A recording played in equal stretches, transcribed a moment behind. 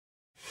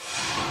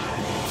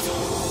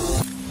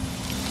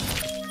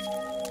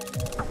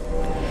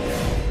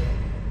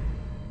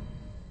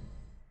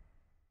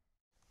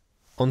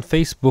on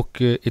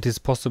Facebook, it is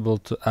possible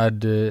to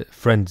add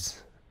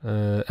friends,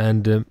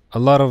 and a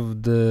lot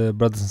of the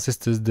brothers and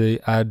sisters, they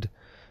add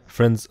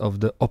friends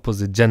of the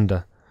opposite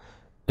gender.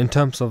 In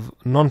terms of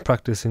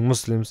non-practicing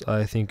Muslims,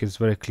 I think it's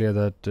very clear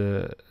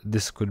that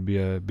this could be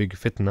a big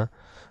fitna.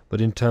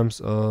 But in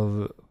terms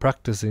of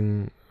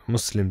practicing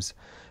Muslims,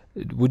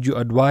 would you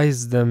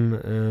advise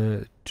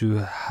them to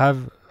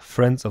have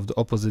friends of the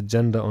opposite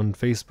gender on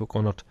Facebook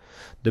or not?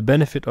 The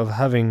benefit of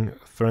having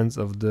friends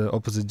of the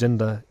opposite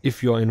gender,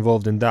 if you are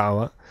involved in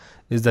da'wah,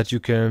 is that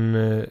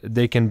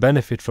they can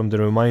benefit from the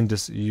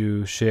reminders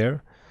you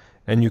share,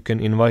 and you can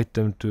invite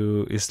them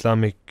to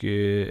Islamic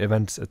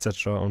events,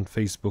 etc. on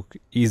Facebook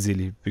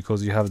easily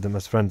because you have them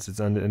as friends.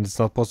 And it's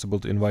not possible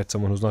to invite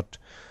someone who's not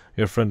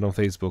your friend on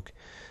Facebook.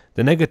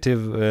 The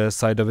negative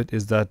side of it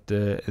is that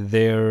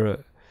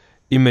their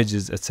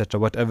images, etc.,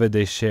 whatever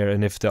they share,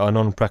 and if they are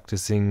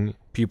non-practicing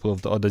people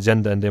of the other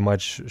gender, and they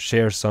might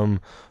share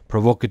some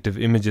provocative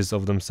images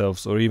of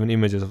themselves, or even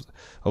images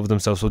of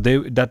themselves, so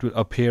that will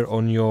appear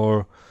on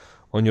your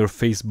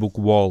Facebook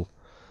wall.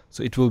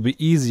 So it will be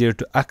easier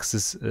to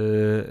access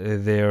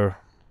their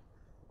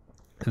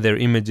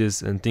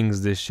images and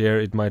things they share.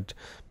 It might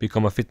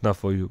become a fitna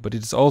for you. But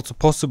it's also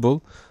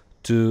possible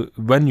to,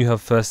 when you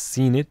have first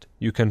seen it,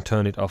 you can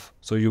turn it off,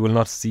 so you will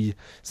not see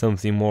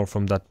something more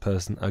from that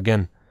person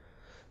again.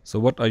 So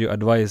what are your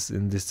advice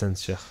in this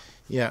sense, Sheikh?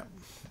 Yeah.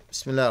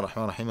 Bismillah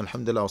ar-Rahman ar-Rahim.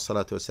 Alhamdulillah wa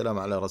salatu wa salam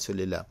ala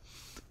Rasulillah.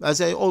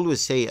 As I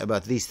always say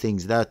about these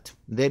things, that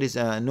there is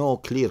no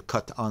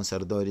clear-cut answer.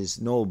 There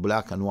is no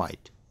black and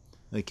white.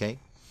 Okay?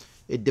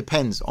 It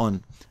depends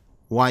on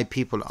why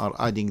people are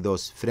adding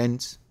those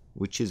friends,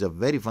 which is a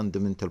very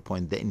fundamental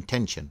point, the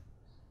intention.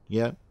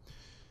 Yeah?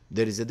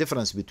 There is a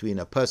difference between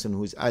a person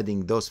who is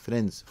adding those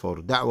friends for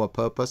da'wah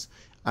purpose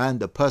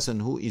and a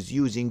person who is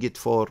using it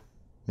for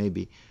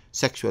maybe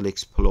sexual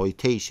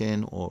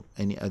exploitation or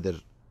any other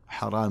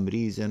haram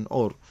reason,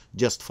 or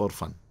just for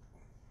fun.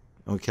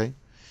 Okay?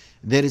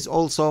 There is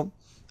also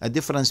a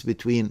difference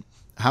between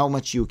how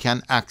much you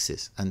can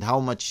access and how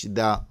much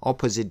the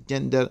opposite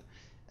gender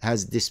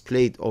has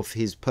displayed of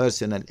his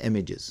personal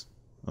images.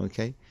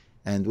 Okay?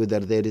 And whether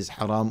there is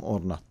haram or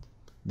not.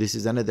 This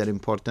is another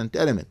important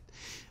element.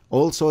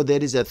 Also,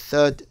 there is a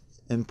third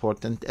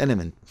important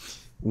element.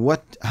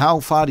 How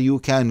far you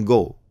can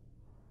go.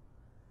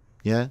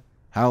 Yeah?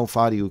 How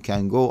far you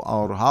can go,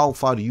 or how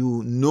far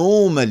you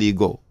normally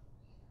go.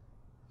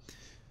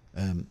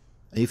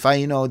 If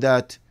I know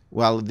that,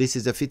 well, this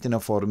is a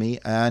fitna for me,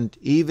 and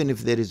even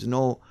if there is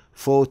no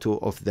photo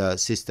of the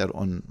sister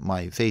on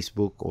my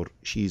Facebook, or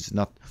she's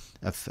not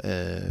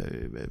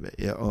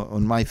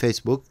on my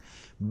Facebook,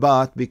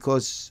 but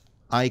because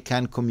I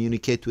can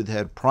communicate with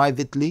her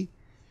privately,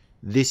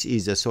 this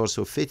is a source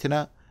of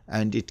fitna,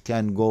 and it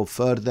can go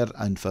further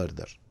and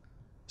further.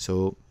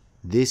 So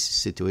this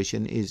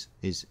situation is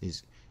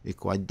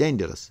quite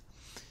dangerous.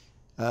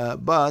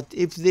 But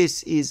if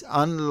this is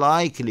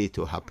unlikely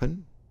to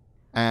happen,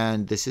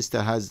 and the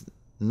sister has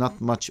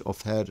not much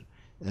of her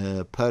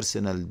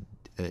personal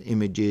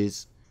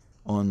images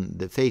on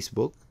the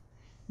Facebook,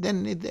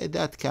 then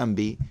that can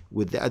be,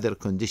 with the other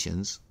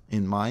conditions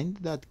in mind,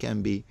 that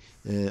can be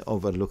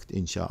overlooked,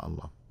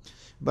 inshallah.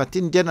 But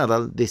in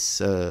general,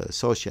 this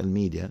social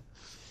media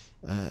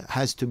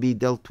has to be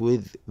dealt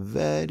with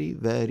very,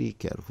 very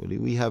carefully.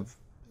 We have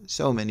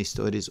so many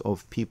stories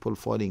of people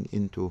falling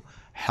into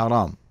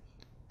haram.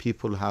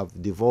 People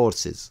have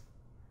divorces.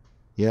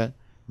 Yeah?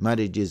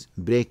 Marriages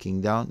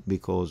breaking down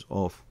because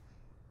of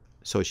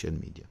social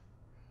media.